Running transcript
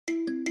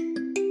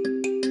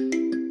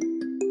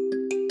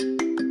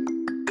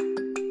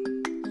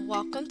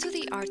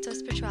Art of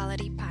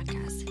Spirituality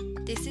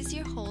podcast. This is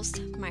your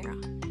host, Myra.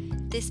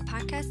 This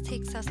podcast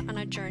takes us on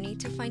a journey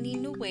to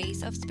finding new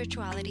ways of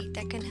spirituality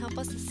that can help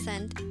us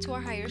ascend to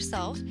our higher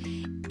self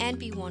and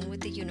be one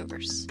with the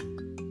universe.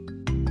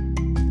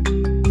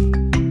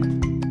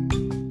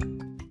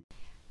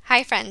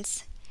 Hi,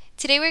 friends.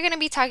 Today we're going to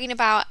be talking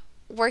about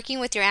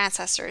working with your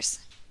ancestors.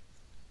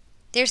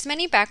 There's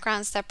many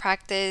backgrounds that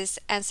practice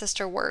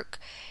ancestor work.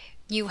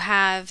 You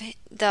have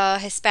the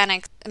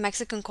Hispanic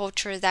Mexican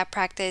culture that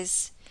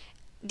practice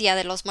Dia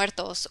de los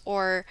Muertos,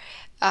 or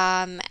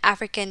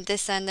African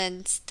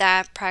descendants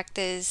that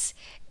practice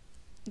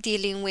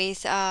dealing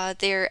with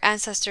their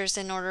ancestors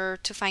in order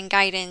to find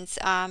guidance.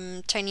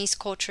 Chinese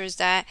cultures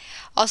that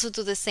also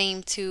do the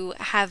same, to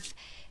have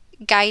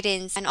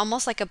guidance and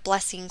almost like a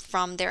blessing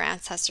from their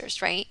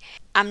ancestors, right?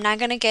 I'm not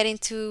going to get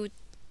into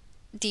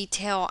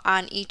detail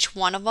on each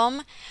one of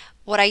them.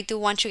 What I do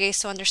want you guys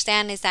to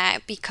understand is that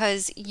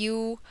because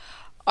you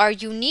are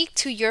unique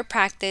to your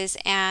practice,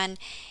 and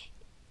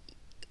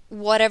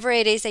whatever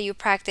it is that you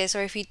practice,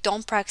 or if you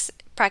don't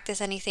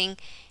practice anything,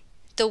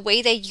 the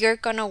way that you're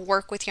going to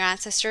work with your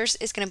ancestors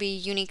is going to be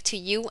unique to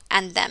you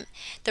and them.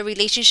 The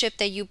relationship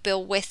that you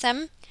build with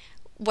them,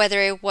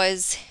 whether it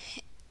was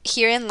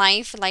here in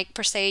life, like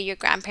per se your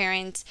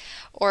grandparents,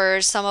 or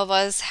some of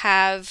us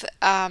are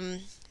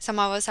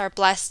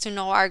blessed to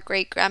know our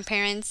great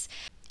grandparents,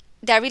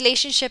 that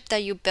relationship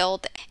that you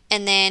build,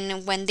 and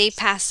then when they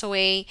pass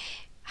away,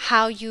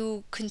 how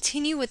you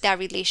continue with that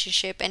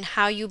relationship and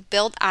how you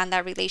build on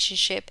that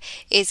relationship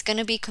is going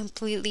to be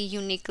completely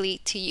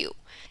uniquely to you.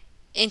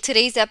 In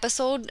today's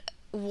episode,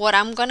 what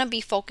I'm going to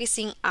be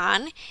focusing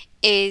on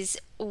is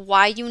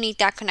why you need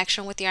that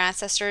connection with your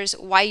ancestors,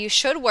 why you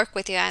should work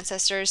with your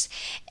ancestors,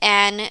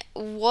 and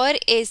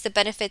what is the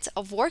benefits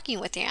of working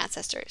with your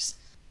ancestors.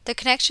 The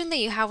connection that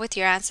you have with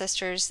your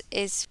ancestors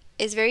is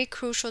very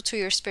crucial to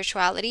your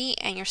spirituality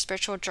and your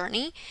spiritual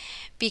journey,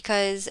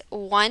 because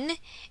one,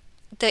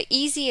 the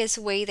easiest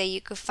way that you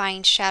could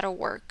find shadow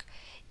work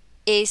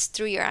is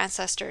through your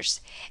ancestors.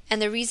 And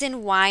the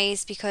reason why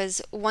is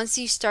because once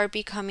you start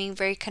becoming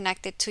very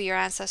connected to your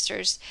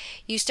ancestors,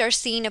 you start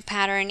seeing a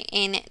pattern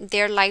in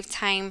their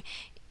lifetime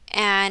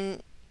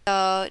and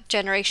the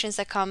generations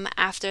that come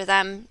after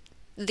them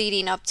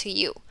leading up to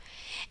you.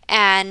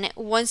 And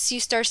once you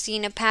start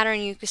seeing a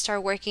pattern, you can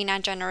start working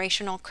on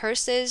generational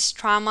curses,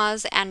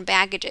 traumas, and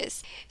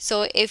baggages.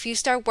 So if you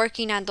start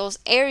working on those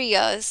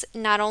areas,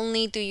 not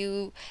only do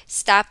you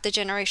stop the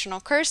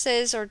generational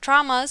curses or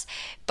traumas,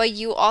 but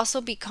you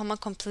also become a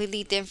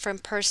completely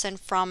different person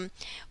from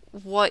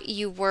what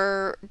you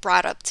were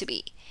brought up to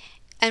be.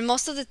 And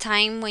most of the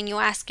time, when you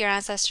ask your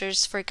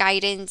ancestors for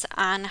guidance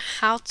on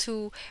how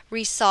to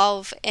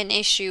resolve an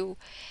issue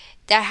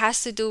that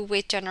has to do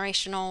with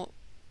generational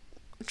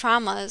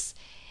traumas,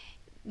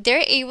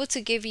 they're able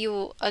to give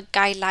you a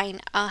guideline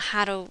on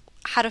how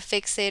to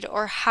fix it,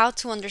 or how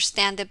to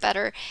understand it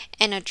better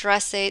and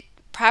address it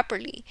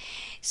properly.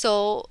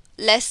 So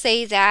let's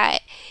say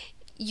that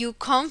you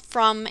come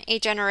from a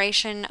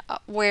generation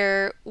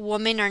where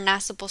women are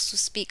not supposed to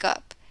speak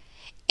up.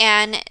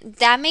 And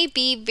that may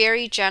be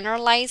very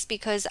generalized,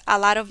 because a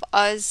lot of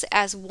us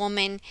as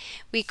women,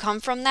 we come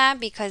from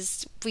that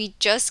because we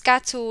just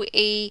got to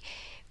a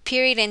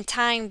period in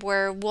time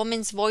where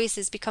women's voice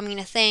is becoming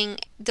a thing.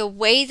 The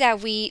way that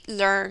we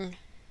learn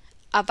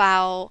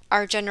about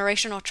our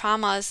generational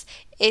traumas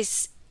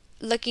is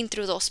looking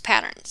through those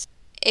patterns.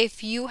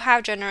 If you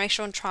have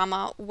generational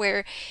trauma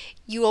where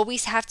you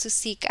always have to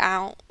seek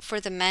out for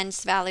the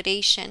men's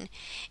validation,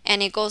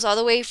 and it goes all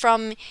the way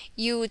from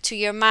you to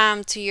your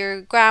mom, to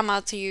your grandma,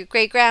 to your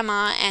great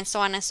grandma, and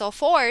so on and so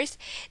forth,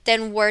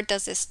 then where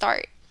does it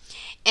start?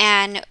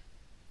 And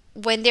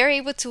when they're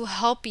able to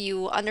help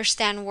you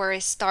understand where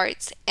it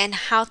starts and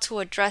how to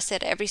address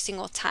it every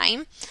single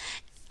time,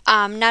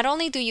 not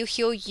only do you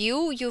heal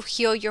you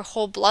heal your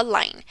whole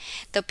bloodline,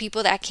 the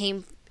people that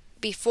came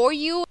before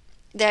you,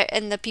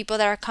 and the people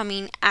that are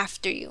coming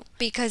after you,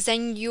 because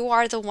then you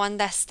are the one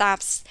that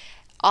stops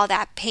all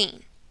that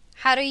pain.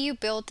 How do you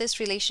build this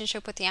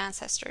relationship with the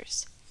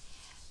ancestors?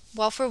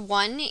 Well, for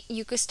one,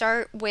 you could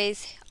start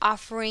with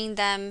offering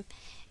them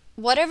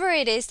whatever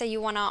it is that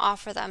you want to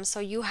offer them. So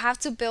you have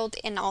to build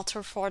an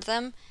altar for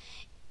them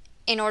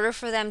in order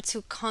for them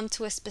to come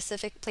to a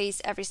specific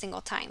place every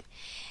single time.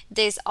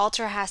 This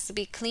altar has to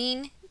be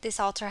clean. This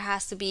altar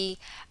has to be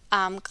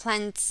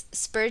cleansed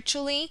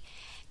spiritually,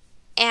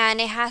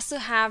 and it has to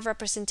have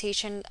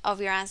representation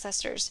of your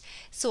ancestors.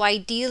 So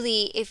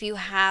ideally, if you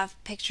have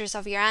pictures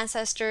of your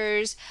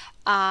ancestors,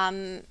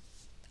 offerings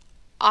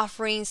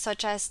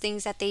such as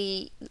things that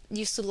they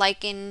used to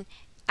like in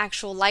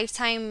actual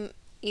lifetime,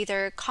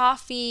 either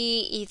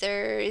coffee,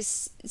 either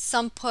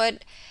some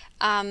put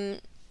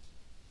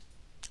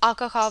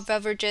alcohol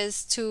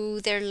beverages to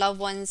their loved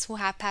ones who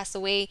have passed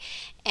away,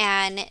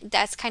 and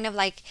that's kind of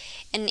like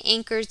an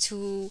anchor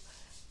to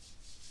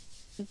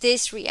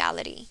this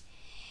reality.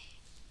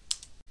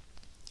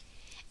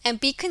 and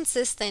be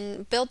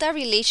consistent. Build that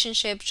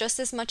relationship just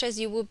as much as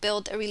you would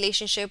build a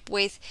relationship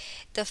with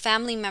the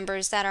family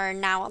members that are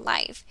now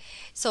alive.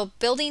 So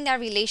building that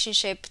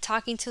relationship,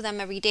 talking to them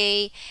every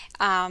day,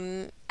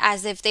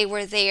 as if they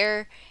were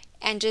there,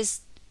 and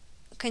just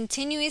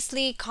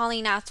continuously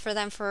calling out for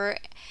them, for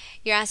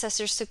your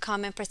ancestors to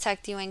come and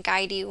protect you and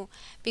guide you.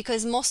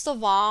 Because most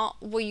of all,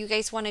 what you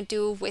guys want to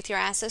do with your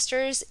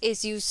ancestors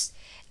is use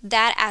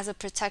that as a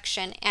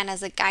protection and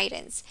as a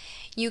guidance.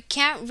 You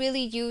can't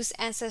really use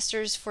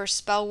ancestors for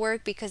spell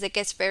work because it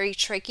gets very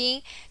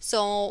tricky.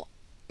 So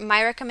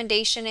my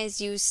recommendation is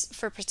use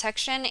for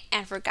protection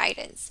and for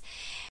guidance.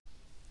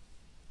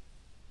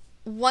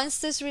 Once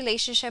this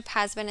relationship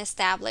has been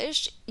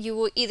established, you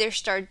will either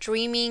start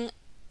dreaming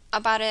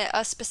about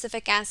a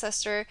specific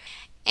ancestor,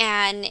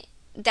 and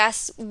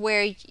that's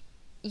where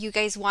you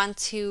guys want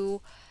to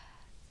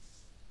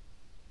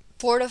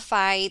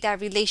fortify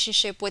that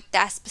relationship with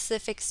that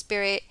specific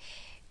spirit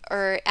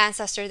or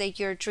ancestor that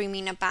you're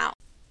dreaming about.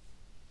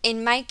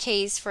 In my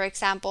case, for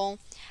example,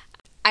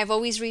 I've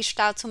always reached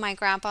out to my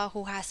grandpa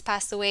who has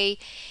passed away.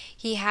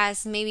 He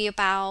has maybe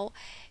about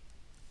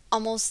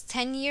almost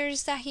 10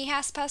 years that he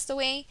has passed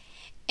away,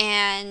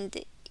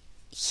 and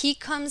he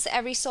comes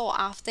every so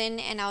often,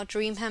 and I'll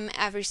dream him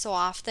every so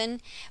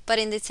often. But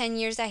in the 10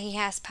 years that he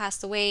has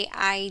passed away,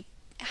 I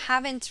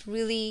haven't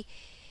really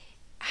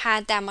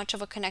had that much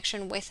of a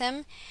connection with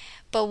him.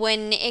 But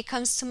when it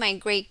comes to my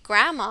great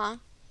grandma,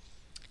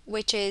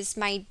 which is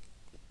my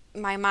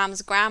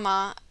mom's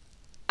grandma,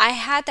 I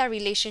had that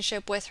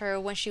relationship with her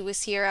when she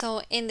was here.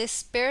 So in the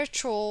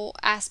spiritual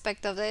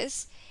aspect of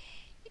this,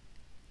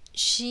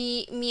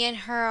 me and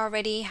her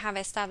already have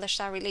established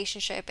that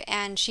relationship,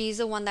 and she's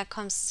the one that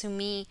comes to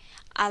me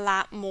a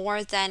lot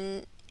more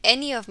than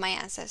any of my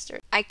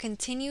ancestors. I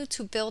continue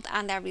to build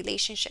on that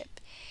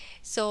relationship.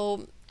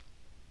 So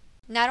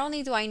not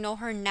only do I know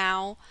her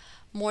now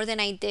more than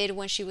I did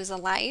when she was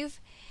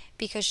alive,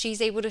 because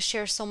she's able to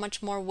share so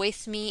much more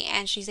with me,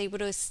 and she's able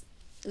to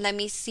let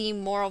me see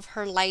more of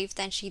her life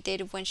than she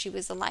did when she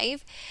was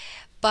alive,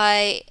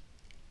 but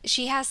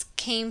she has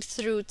came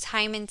through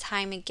time and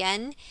time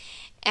again,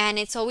 and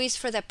it's always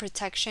for that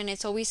protection.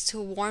 It's always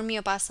to warn me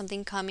about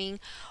something coming,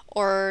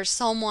 or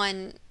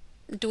someone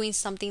doing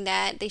something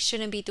that they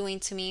shouldn't be doing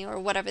to me, or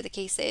whatever the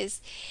case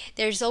is.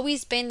 There's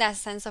always been that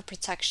sense of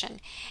protection.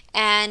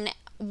 And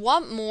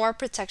what more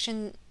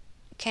protection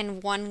can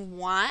one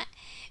want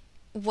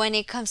when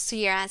it comes to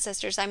your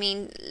ancestors? I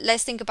mean,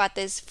 let's think about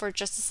this for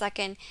just a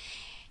second.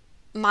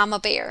 Mama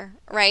Bear,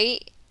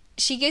 right?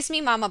 She gives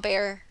me Mama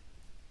Bear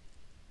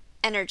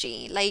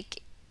energy.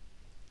 Like,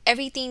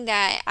 everything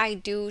that I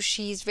do,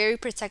 she's very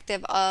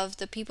protective of.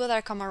 The people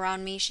that come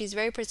around me, she's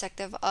very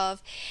protective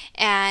of.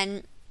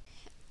 And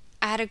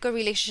I had a good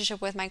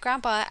relationship with my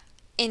grandpa.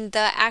 In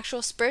the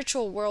actual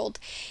spiritual world,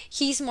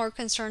 he's more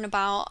concerned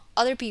about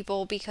other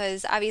people,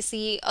 because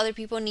obviously other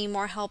people need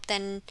more help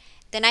than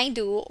I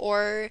do,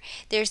 or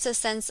there's a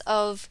sense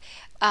of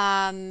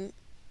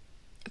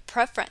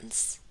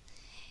preference.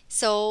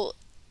 So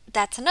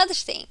that's another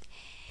thing.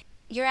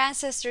 Your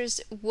ancestors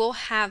will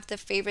have the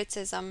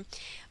favoritism.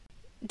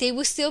 They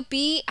will still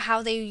be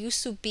how they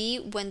used to be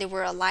when they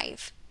were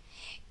alive,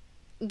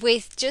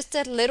 with just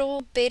a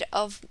little bit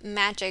of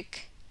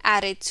magic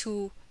added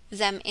to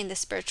them in the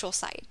spiritual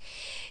side.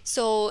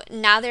 So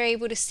now they're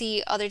able to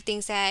see other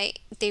things that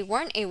they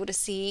weren't able to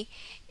see.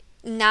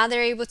 Now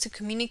they're able to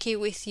communicate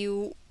with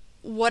you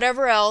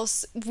whatever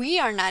else we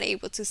are not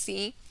able to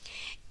see.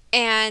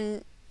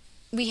 And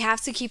we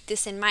have to keep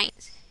this in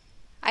mind.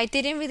 I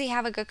didn't really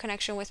have a good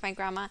connection with my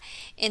grandma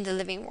in the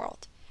living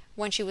world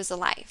when she was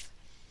alive.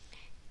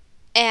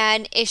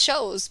 And it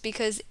shows,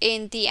 because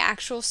in the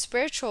actual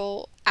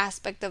spiritual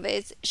aspect of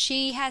it,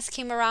 she has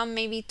came around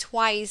maybe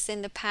twice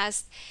in the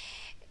past,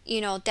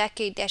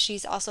 decade that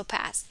she's also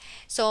passed.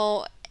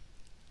 So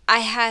I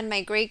had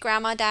my great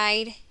grandma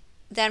died,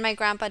 then my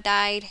grandpa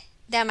died,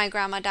 then my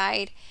grandma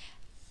died,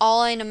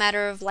 all in a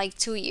matter of like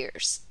 2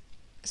 years.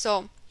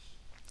 So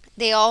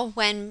they all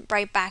went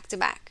right back to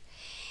back.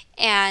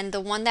 And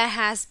the one that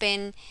has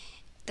been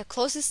the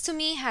closest to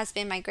me has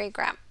been my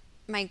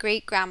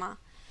great grandma.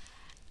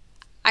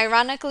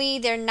 Ironically,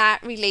 they're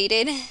not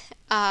related.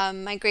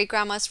 My great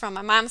grandma's from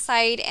my mom's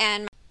side,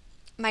 and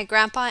my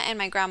grandpa and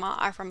my grandma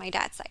are from my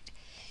dad's side.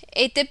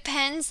 It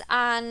depends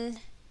on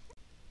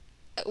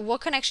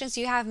what connections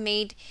you have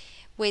made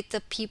with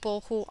the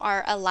people who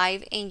are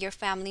alive in your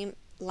family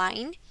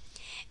line.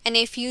 And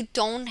if you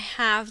don't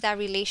have that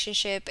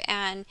relationship,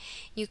 and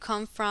you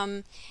come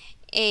from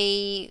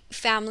a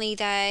family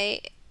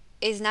that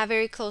is not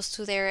very close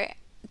to their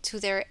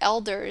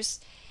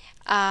elders,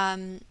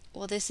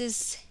 well, this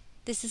is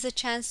a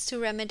chance to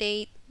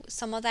remedy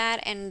some of that,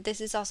 and this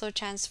is also a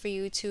chance for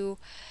you to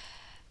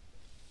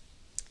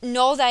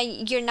know that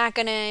your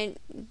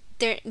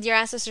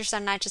ancestors are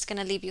not just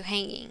gonna leave you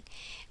hanging.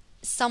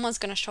 Someone's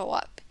gonna show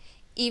up,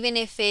 even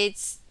if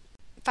it's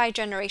 5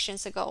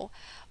 generations ago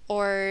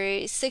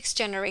or 6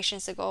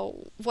 generations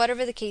ago,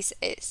 whatever the case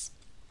is.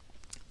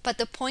 But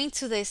the point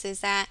to this is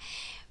that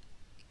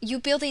you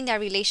building that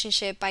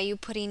relationship by you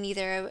putting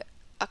either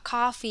a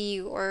coffee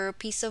or a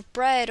piece of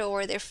bread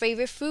or their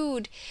favorite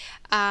food.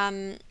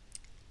 Um,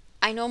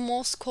 I know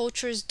most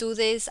cultures do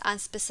this on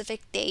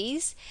specific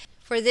days.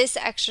 For this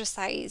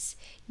exercise,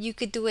 you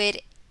could do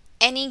it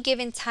any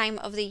given time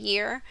of the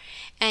year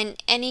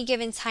and any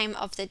given time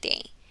of the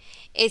day.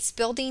 It's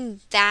building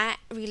that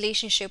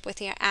relationship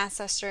with your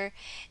ancestor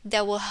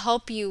that will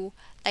help you,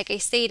 like I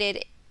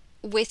stated,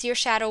 with your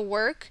shadow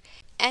work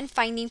and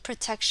finding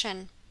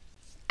protection.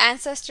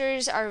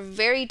 Ancestors are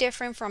very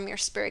different from your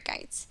spirit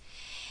guides.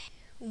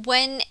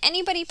 When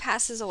anybody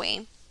passes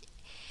away,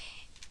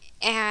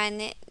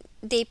 and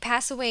they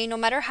pass away, no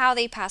matter how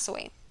they pass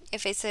away,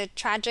 if it's a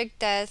tragic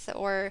death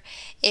or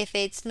if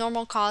it's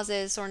normal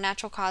causes or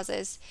natural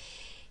causes,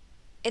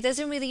 it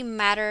doesn't really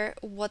matter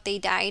what they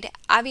died.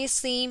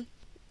 Obviously,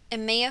 it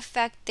may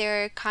affect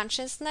their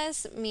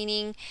consciousness,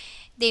 meaning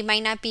they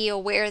might not be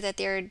aware that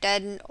they're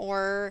dead,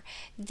 or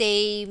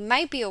they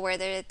might be aware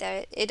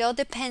that it all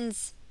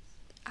depends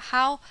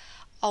how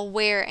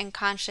aware and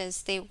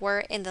conscious they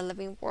were in the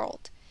living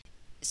world.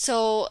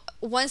 So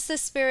once the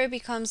spirit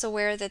becomes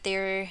aware that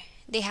they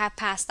have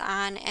passed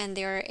on and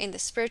they're in the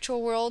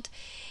spiritual world,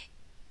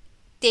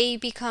 they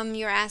become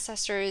your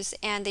ancestors,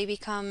 and they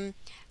become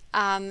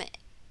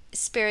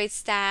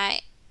spirits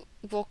that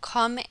will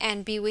come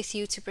and be with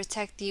you to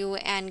protect you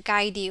and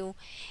guide you,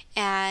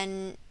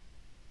 and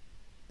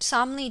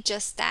solemnly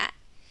just that.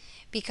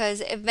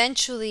 Because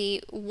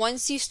eventually,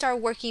 once you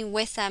start working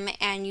with them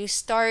and you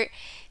start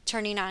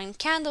turning on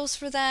candles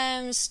for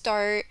them,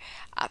 start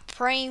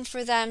praying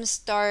for them,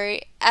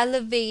 start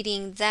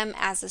elevating them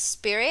as a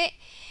spirit,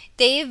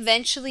 they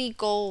eventually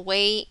go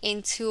away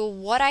into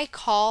what I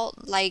call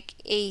like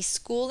a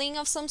schooling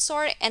of some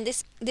sort. And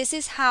this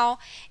is how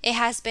it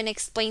has been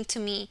explained to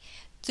me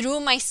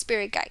through my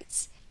spirit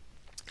guides.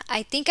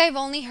 I think I've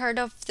only heard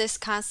of this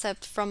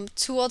concept from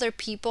two other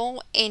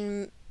people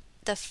in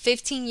the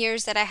 15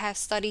 years that I have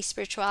studied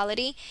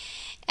spirituality,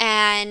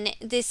 and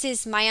this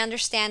is my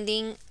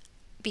understanding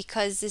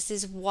because this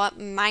is what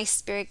my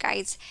spirit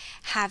guides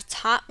have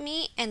taught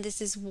me, and this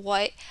is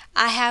what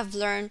I have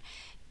learned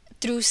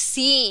through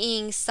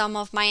seeing some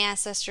of my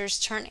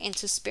ancestors turn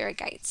into spirit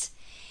guides.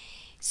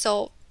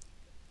 So,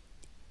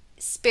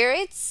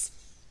 spirits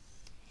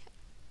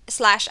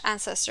slash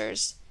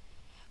ancestors,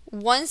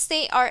 once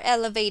they are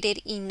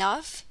elevated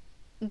enough,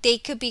 they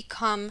could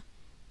become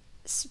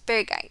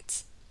spirit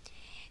guides.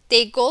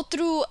 They go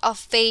through a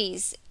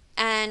phase,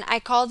 and I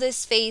call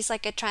this phase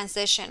like a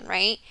transition,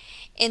 right?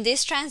 In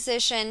this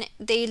transition,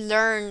 they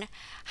learn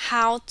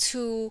how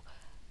to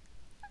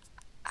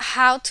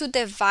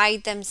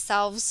divide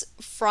themselves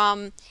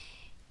from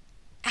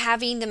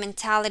having the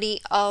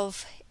mentality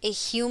of a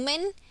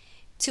human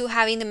to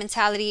having the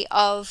mentality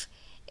of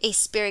a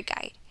spirit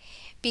guide.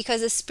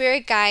 Because a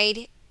spirit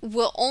guide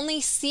will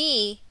only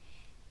see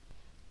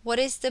what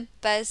is the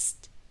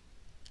best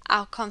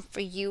outcome for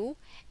you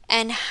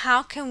and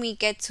how can we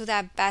get to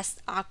that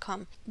best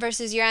outcome,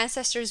 versus your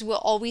ancestors will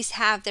always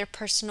have their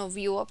personal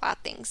view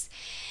about things.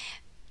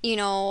 You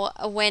know,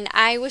 when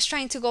I was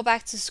trying to go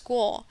back to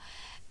school,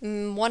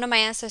 one of my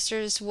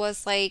ancestors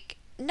was like,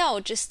 no,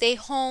 just stay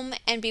home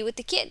and be with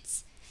the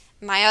kids.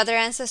 My other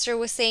ancestor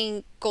was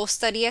saying, go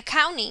study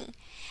accounting.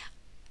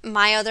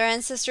 My other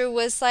ancestor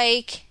was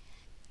like,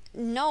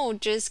 no,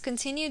 just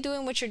continue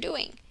doing what you're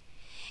doing.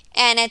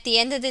 And at the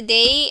end of the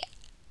day,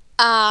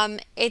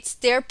 it's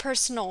their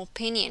personal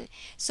opinion.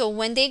 So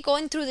when they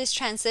go through this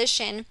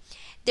transition,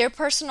 their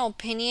personal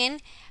opinion,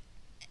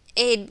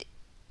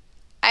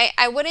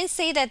 I wouldn't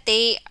say that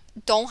they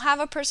don't have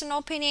a personal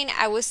opinion.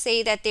 I would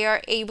say that they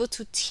are able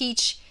to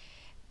teach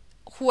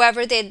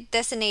whoever they're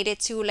designated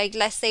to. Like,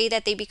 let's say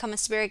that they become a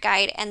spirit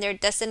guide and they're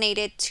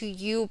designated to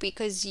you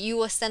because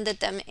you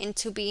ascended them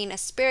into being a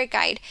spirit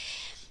guide.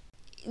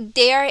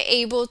 They are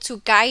able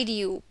to guide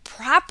you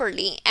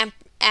properly,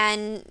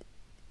 and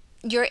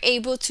you're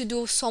able to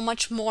do so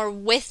much more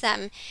with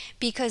them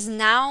because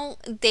now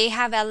they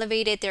have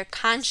elevated their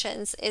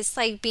conscience. It's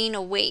like being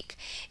awake.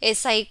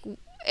 It's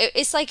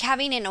like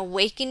having an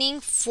awakening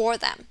for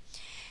them.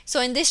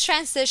 So in this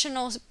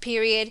transitional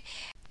period,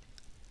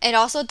 it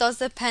also does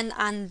depend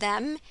on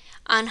them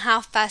on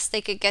how fast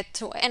they could get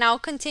to it. And I'll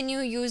continue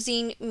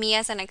using me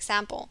as an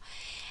example.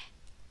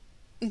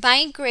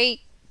 My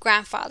great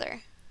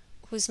grandfather,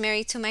 who's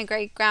married to my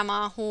great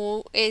grandma,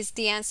 who is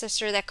the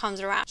ancestor that comes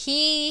around,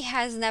 he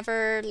has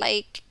never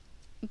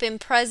been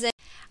present.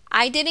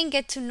 I didn't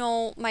get to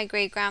know my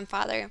great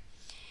grandfather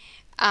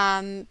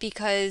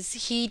because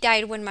he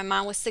died when my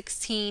mom was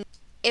 16.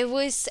 I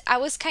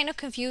was kind of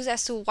confused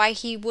as to why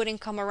he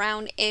wouldn't come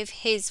around if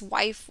his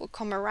wife would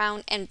come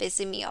around and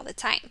visit me all the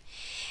time.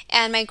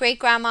 And my great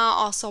grandma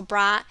also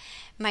brought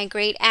my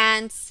great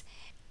aunts.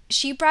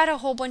 She brought a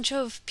whole bunch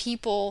of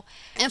people.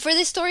 And for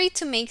this story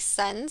to make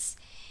sense,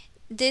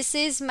 this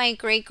is my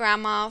great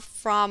grandma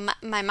from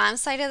my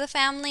mom's side of the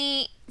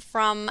family,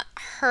 from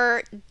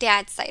her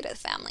dad's side of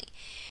the family.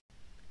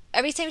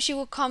 every time she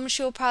will come,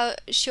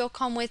 she'll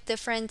come with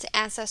different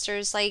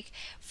ancestors, like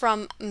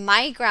from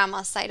my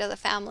grandma's side of the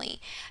family.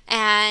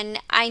 And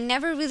I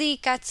never really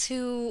got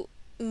to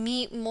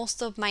meet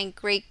most of my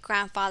great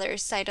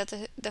grandfather's side of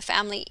the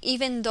family,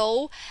 even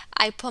though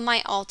I put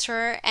my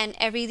altar and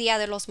every Dia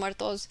de los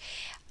Muertos,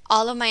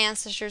 all of my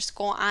ancestors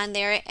go on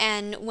there,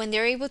 and when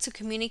they're able to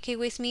communicate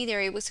with me,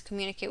 they're able to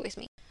communicate with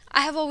me.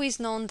 I have always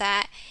known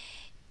that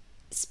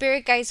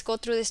spirit guides go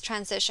through this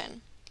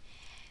transition.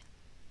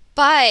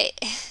 But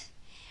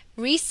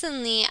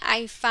recently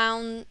I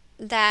found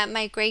that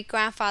my great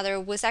grandfather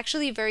was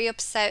actually very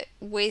upset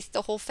with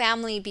the whole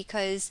family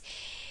because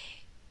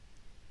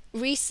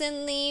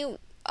recently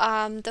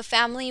the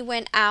family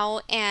went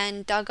out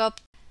and dug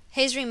up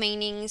his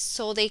remainings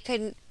so they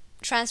could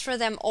transfer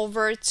them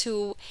over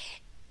to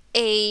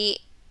a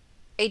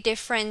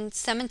different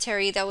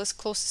cemetery that was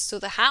closest to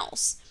the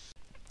house.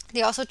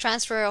 They also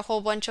transferred a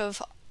whole bunch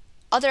of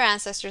other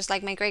ancestors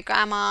like my great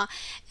grandma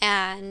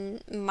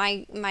and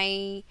my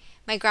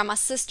grandma's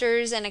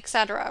sisters and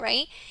etc.,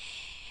 right?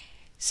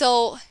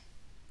 So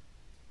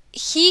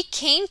he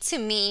came to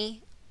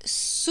me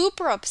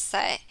super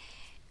upset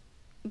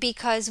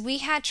because we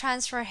had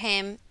transferred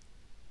him,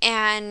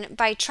 and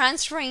by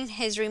transferring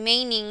his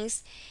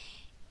remainings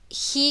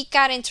he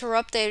got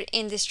interrupted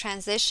in this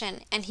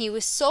transition, and he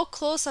was so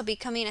close of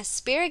becoming a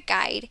spirit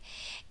guide,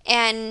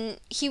 and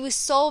he was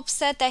so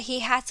upset that he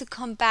had to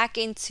come back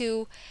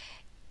into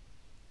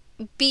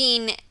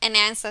being an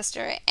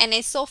ancestor. And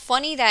it's so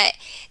funny that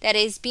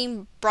is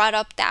being brought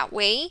up that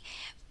way.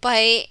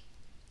 But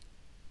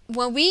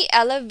when we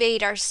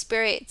elevate our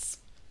spirits,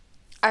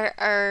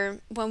 our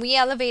when we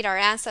elevate our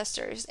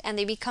ancestors and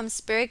they become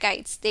spirit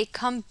guides, they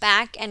come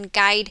back and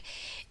guide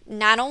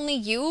not only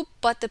you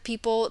but the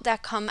people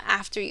that come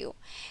after you.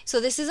 So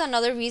this is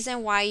another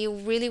reason why you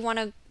really want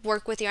to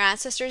work with your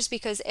ancestors,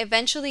 because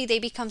eventually they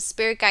become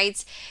spirit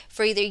guides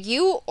for either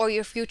you or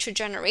your future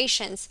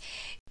generations.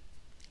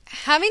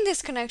 Having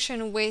this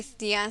connection with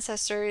the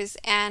ancestors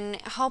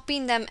and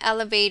helping them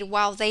elevate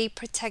while they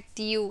protect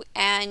you,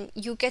 and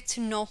you get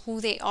to know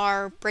who they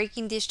are,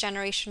 breaking these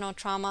generational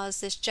traumas,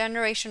 these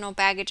generational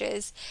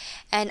baggages,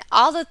 and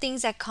all the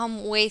things that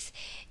come with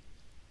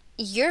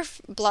your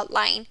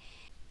bloodline,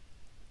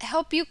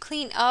 help you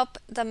clean up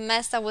the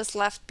mess that was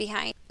left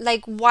behind.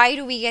 Like, why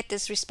do we get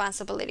this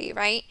responsibility,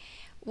 right?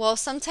 Well,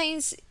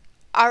 sometimes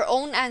our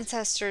own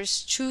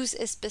ancestors choose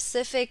a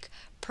specific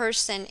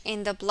person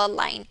in the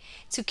bloodline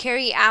to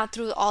carry out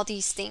through all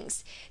these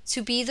things,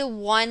 to be the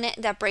one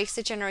that breaks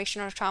the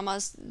generational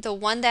traumas, the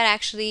one that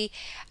actually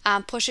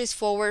pushes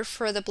forward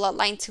for the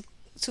bloodline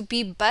to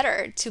be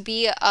better, to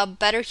be a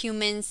better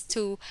humans,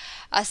 to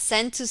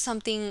ascend to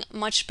something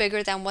much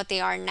bigger than what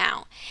they are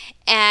now.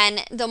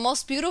 And the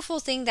most beautiful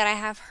thing that I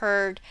have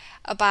heard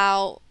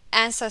about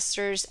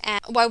ancestors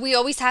and why we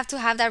always have to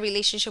have that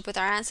relationship with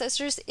our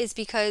ancestors is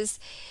because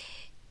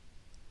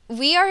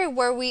we are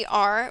where we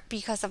are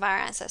because of our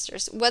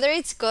ancestors. Whether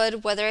it's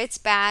good, whether it's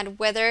bad,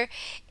 whether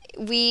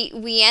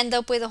we end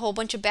up with a whole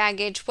bunch of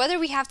baggage, whether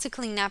we have to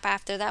clean up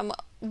after them,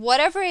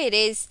 whatever it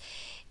is,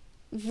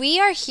 we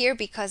are here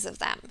because of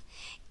them.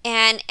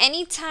 And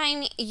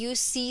anytime you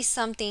see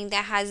something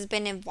that has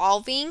been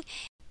evolving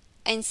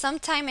in some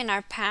time in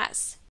our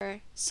past,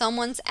 or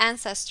someone's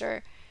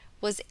ancestor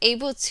was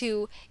able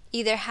to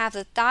either have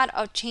the thought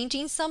of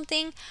changing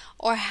something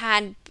or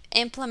had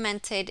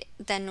implemented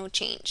the new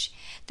change.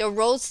 The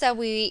roads that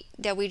we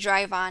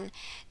drive on,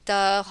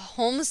 the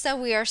homes that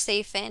we are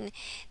safe in,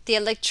 the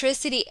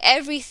electricity,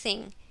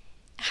 everything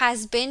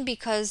has been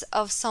because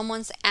of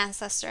someone's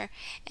ancestor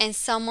and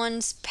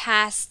someone's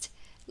past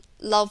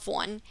loved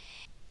one.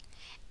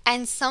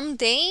 And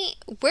someday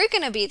we're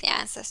going to be the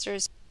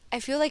ancestors. I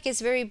feel like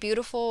it's very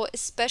beautiful,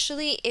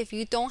 especially if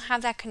you don't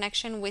have that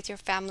connection with your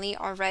family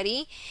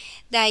already,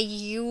 that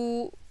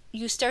you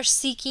start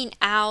seeking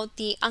out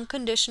the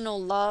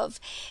unconditional love,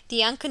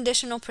 the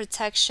unconditional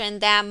protection,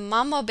 that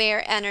mama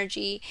bear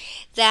energy,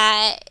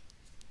 that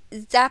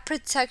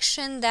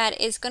protection that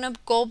is going to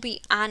go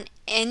beyond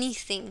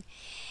anything.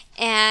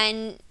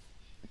 And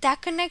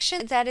that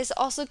connection that is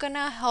also going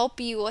to help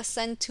you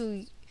ascend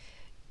to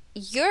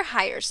your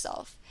higher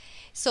self.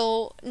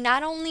 So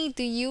not only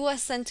do you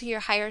ascend to your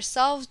higher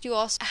self, you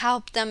also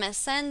help them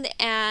ascend,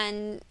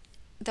 and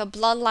the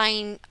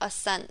bloodline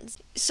ascends.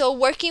 So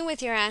working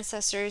with your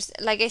ancestors,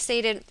 like I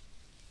stated,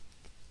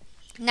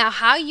 now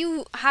how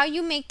you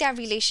make that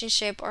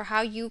relationship or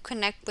how you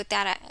connect with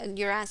that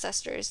your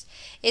ancestors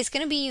is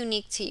going to be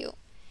unique to you.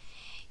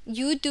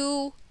 You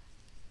do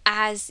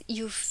as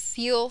you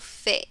feel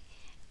fit.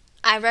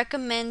 I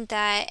recommend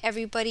that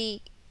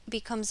everybody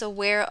becomes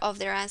aware of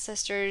their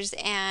ancestors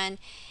and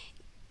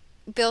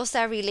builds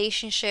that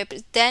relationship,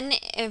 then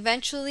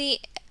eventually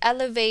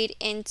elevate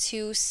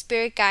into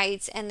spirit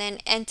guides and then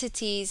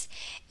entities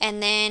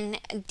and then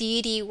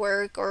deity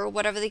work or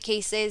whatever the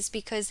case is,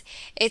 because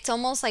it's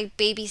almost like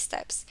baby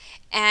steps.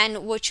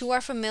 And what you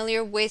are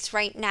familiar with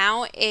right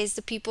now is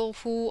the people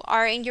who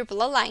are in your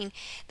bloodline,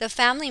 the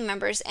family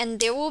members, and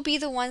they will be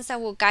the ones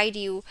that will guide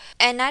you.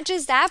 And not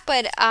just that,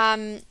 but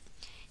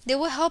They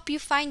will help you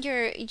find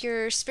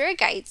your spirit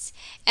guides,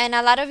 and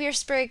a lot of your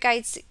spirit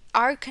guides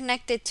are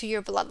connected to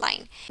your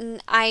bloodline.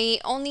 And I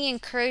only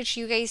encourage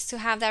you guys to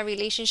have that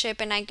relationship,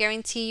 and I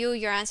guarantee you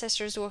your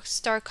ancestors will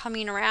start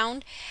coming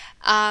around.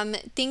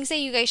 Things that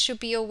you guys should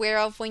be aware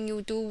of when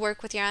you do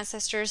work with your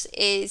ancestors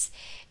is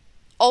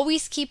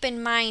always keep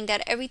in mind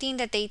that everything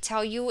that they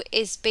tell you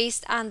is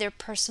based on their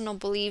personal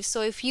beliefs.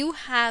 So if you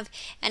have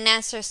an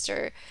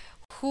ancestor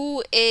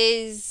who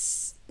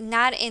is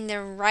not in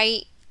their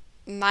right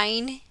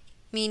mind,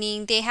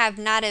 meaning they have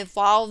not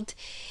evolved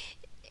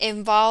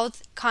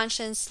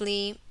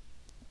consciously,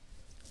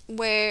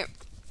 where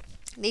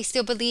they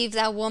still believe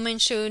that women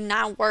should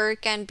not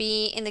work and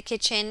be in the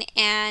kitchen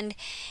and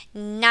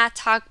not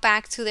talk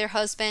back to their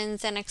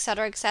husbands and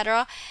etc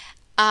etc,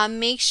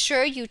 make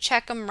sure you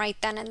check them right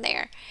then and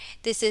there.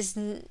 This is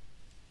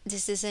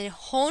a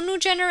whole new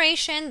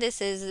generation.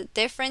 This is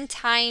different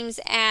times,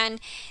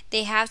 and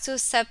they have to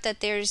accept that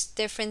there's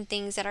different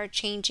things that are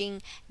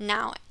changing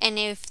now. And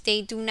if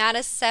they do not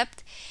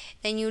accept,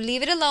 then you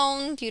leave it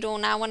alone. You do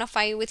not want to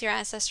fight with your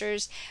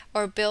ancestors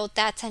or build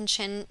that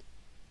tension.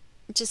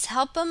 Just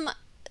help them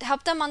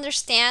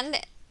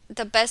understand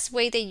the best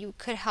way that you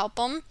could help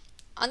them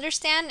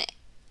understand.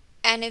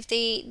 And if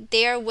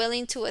they are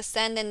willing to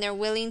ascend and they're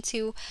willing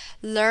to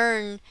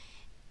learn,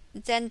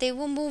 then they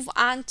will move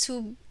on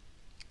to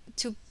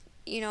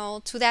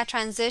to that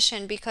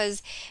transition,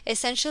 because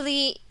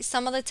essentially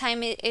some of the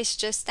time it's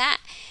just that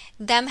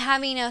them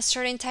having a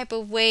certain type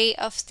of way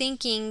of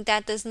thinking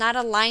that does not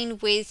align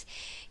with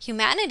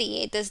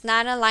humanity. It does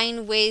not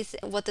align with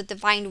what the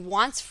divine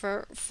wants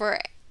for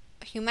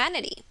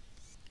humanity.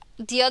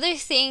 The other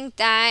thing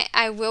that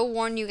I will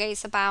warn you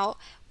guys about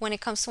when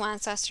it comes to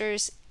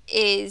ancestors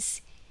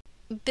is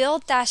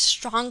build that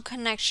strong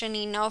connection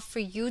enough for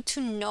you to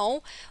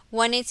know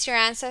when it's your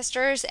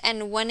ancestors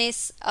and when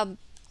it's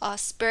a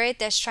spirit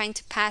that's trying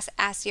to pass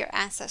as your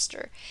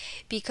ancestor.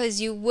 Because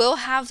you will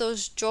have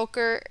those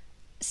joker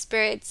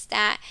spirits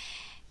that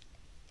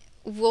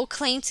will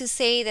claim to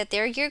say that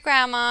they're your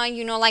grandma,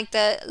 like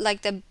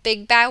the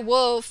big bad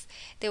wolf.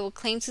 They will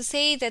claim to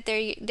say that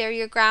they're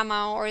your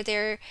grandma, or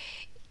they're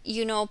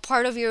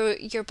part of your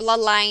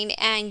bloodline,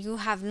 and you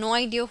have no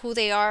idea who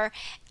they are.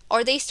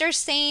 Or they start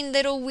saying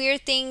little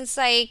weird things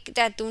like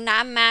that do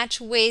not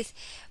match with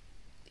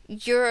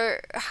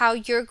your how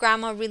your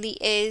grandma really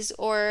is,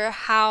 or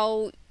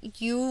how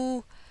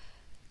you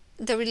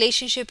the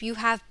relationship you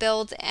have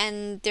built,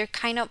 and they're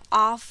kind of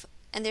off,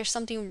 and there's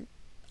something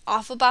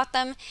off about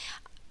them.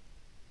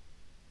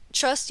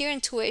 Trust your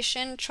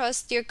intuition,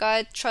 trust your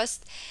gut,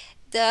 trust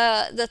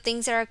the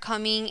things that are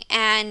coming.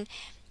 And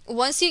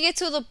once you get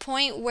to the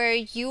point where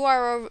you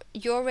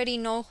already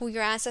know who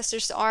your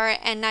ancestors are,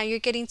 and now you're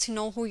getting to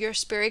know who your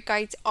spirit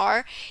guides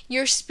are,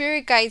 your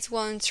spirit guides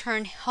will in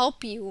turn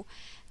help you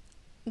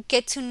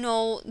get to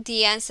know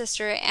the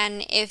ancestor.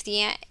 And if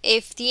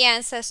the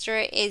ancestor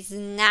is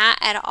not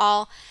at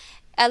all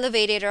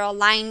elevated or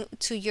aligned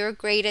to your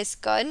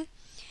greatest good,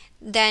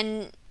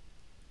 then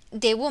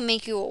they will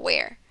make you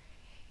aware.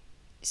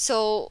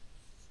 So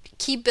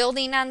keep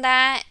building on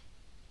that.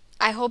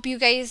 I hope you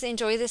guys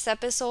enjoy this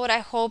episode. I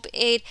hope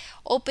it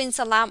opens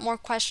a lot more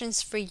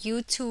questions for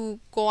you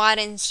to go out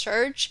and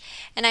search.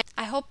 And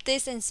I hope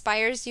this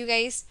inspires you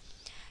guys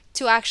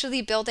to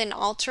actually build an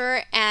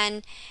altar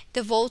and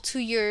devote to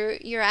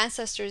your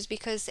ancestors,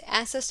 because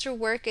ancestor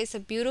work is a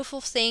beautiful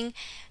thing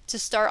to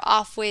start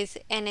off with,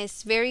 and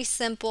it's very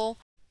simple.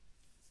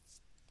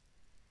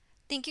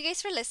 Thank you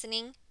guys for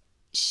listening.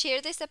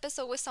 Share this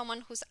episode with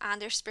someone who's on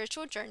their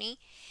spiritual journey.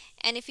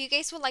 And if you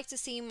guys would like to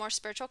see more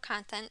spiritual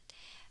content,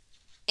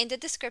 in the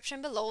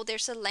description below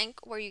there's a link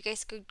where you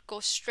guys could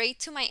go straight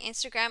to my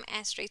Instagram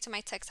and straight to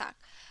my TikTok.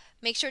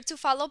 Make sure to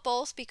follow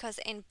both, because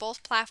in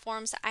both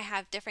platforms I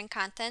have different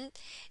content.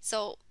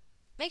 So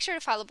make sure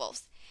to follow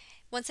both.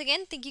 Once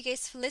again, thank you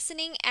guys for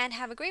listening, and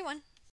have a great one.